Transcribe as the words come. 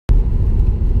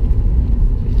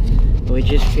We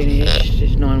just finished.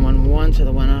 It's 911, so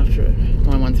the one after it.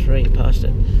 913, you passed it.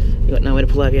 You got nowhere to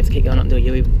pull over, you have to keep going up and do a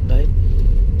U-E, babe.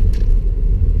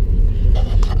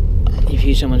 If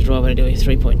you someone's driving to do a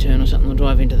 3-point turn or something, they'll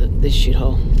drive into this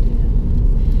shithole.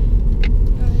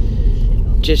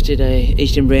 Just did a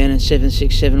Eastern Brown and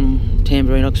 767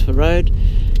 Tambourine Oxford Road,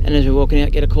 and as we're walking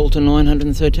out, get a call to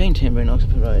 913 Tambourine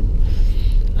Oxford Road.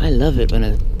 I love it when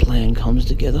a plan comes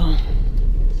together.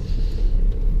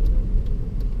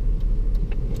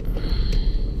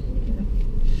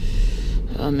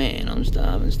 Oh man, I'm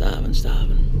starving.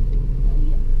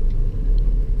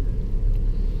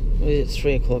 What is it,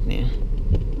 3 o'clock now?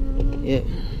 Yep.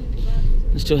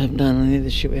 I still haven't done any of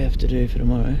the shit we have to do for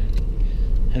tomorrow.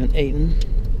 Haven't eaten.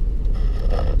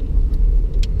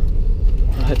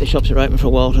 I hope the shops are open for a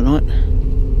while tonight.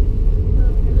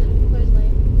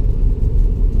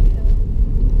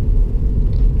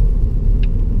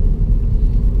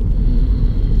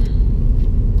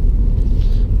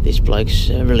 This bloke's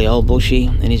really old bushy,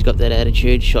 and he's got that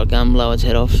attitude, shotgun, blow its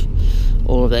head off,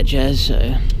 all of that jazz, so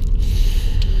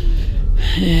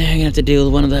yeah, I'm gonna have to deal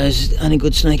with one of those only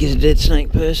good snake is a dead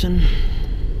snake person.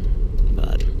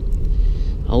 But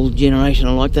old generation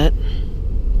are like that.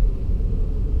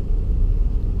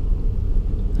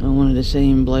 I wanted to see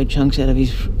him blow chunks out of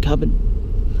his cupboard.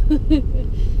 Sorry,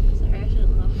 I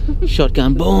shouldn't laugh.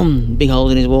 Shotgun, boom, big hole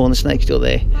in his wall and the snake's still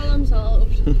there. Problem solved.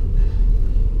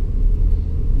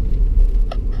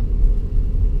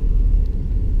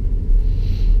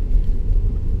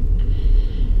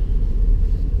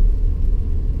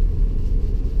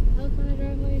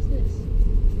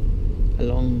 A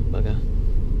long bugger.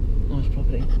 Nice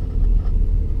property.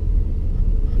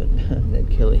 But Ned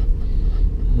Kelly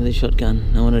with his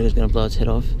shotgun. No wonder he was going to blow its head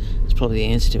off. That's probably the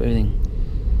answer to everything.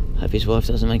 Hope his wife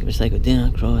doesn't make a mistake with dinner.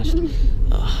 Christ.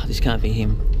 Oh, this can't be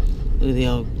him. Look at the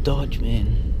old Dodge,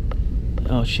 man.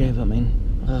 Oh, Chev, I mean.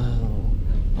 Oh,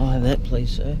 I'll have that, please,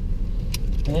 sir.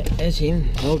 Yeah, there's him.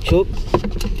 Old chook.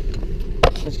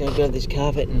 Let's go grab this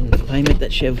carpet and payment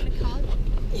that Chev.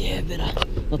 Yeah, better.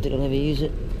 Not that I'll ever use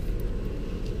it.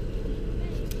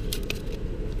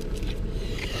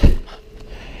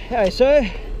 Hey, sir.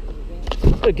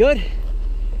 Pretty good.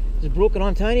 This is Brooke and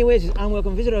I'm Tony. Where's this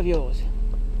unwelcome visitor of yours?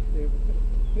 Yeah,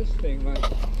 this thing, mate, I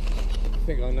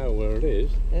think I know where it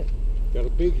is. Yep. Got a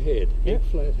big head, big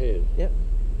flat head. Yep.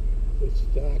 It's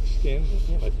dark skin.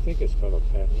 Yep. I think it's got a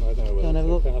pattern. I don't know whether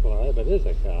it's a carpet or not, but it is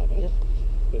a carpet. Yep.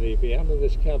 But he'd be under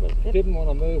this cupboard. Yep. Didn't want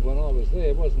to move when I was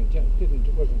there. wasn't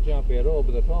jumpy at all.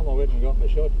 By the time I went and got my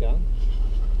shotgun,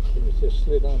 he was just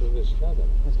slid under this cupboard.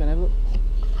 Let's go and have a look.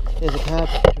 There's a card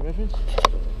to reference.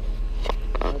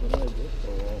 I haven't heard this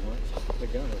for a while, mate. The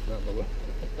gun is number one.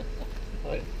 I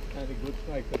had a good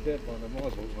snake for death on the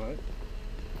muzzles, mate.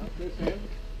 Up this end.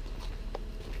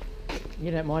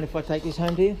 You don't mind if I take this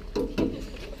home to you?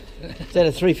 Is that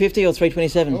a 350 or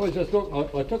 327? I just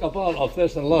look. I took a bolt off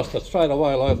this and lost it straight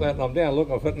away like that, and I'm down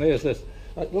looking for it, and there's this.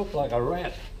 It looked like a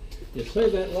rat. You see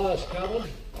that last cupboard?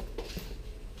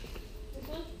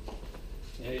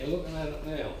 Yeah, you're looking at it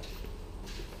now.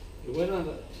 He went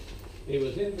under. He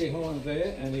was in behind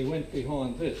there, and he went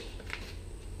behind this.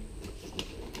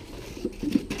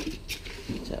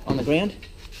 So on the ground?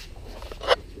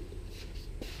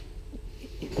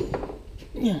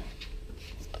 Yeah.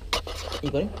 You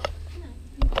got him?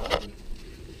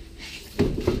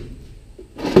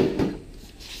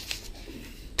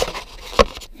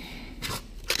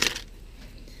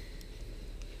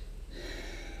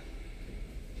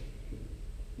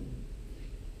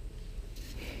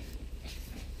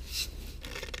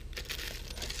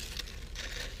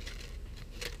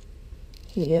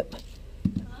 Yep.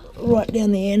 Right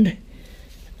down the end,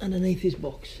 underneath this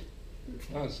box.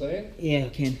 Can't see it? Yeah, I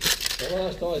can. The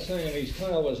last I seen him, his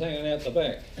tail was hanging out the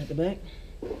back. At the back?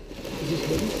 Is this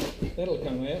hidden? That'll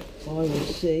come out. I will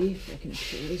see if I can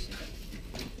see this.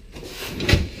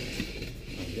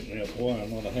 I'm getting out the wire,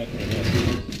 I'm not a happening.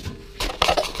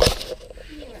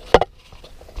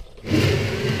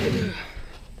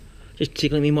 Just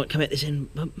tickling me, might come out this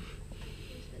end bump.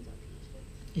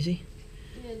 Is he?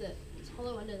 Yeah, it's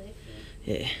hollow under there.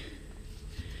 Yeah.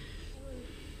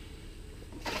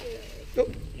 Oh.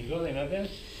 You got him, have you?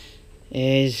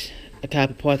 There's a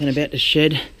carpet python about to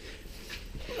shed.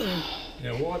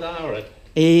 Now what are it?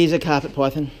 He's a carpet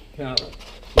python. Carpet.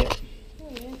 Yep. Oh,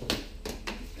 yeah.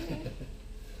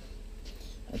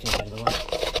 I'll take out of the way.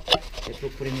 Get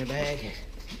book put in your bag.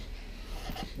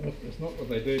 It's not what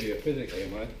they do to you physically,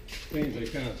 mate. Things you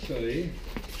can't see.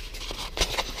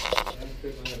 Don't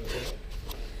trip over there.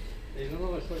 He's a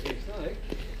nice looking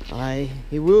snake.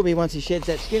 He will be once he sheds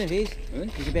that skin of his. Eh?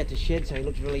 He's about to shed, so he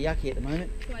looks really yucky at the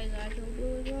moment. That's why his eyes are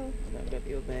blue as well. I'll grab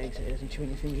your bag so he doesn't chew on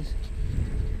your fingers.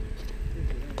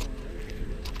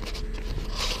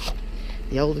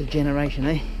 The older generation,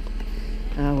 eh?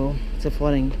 Well, it's a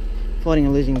fighting a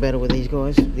losing battle with these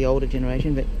guys, the older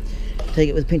generation, but take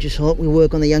it with a pinch of salt. We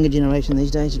work on the younger generation these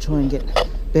days to try and get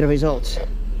better results.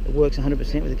 It works 100%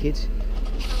 with the kids.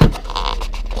 It's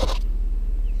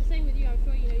the same with you, I'm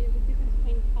sure you know the difference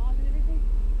between cars and everything.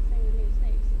 Same with me with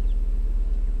snakes.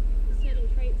 There's certain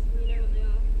traits and you know what they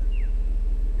are.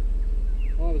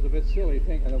 I was a bit silly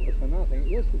thinking it was for nothing. It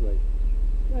used to be.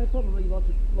 Yeah, probably lots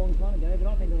a long time ago, but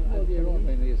I've been doing Well, yeah, I've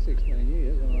been here 16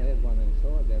 years and I had one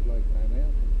inside. That bloke came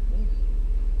out.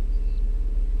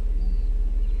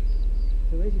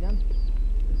 Too easy, done.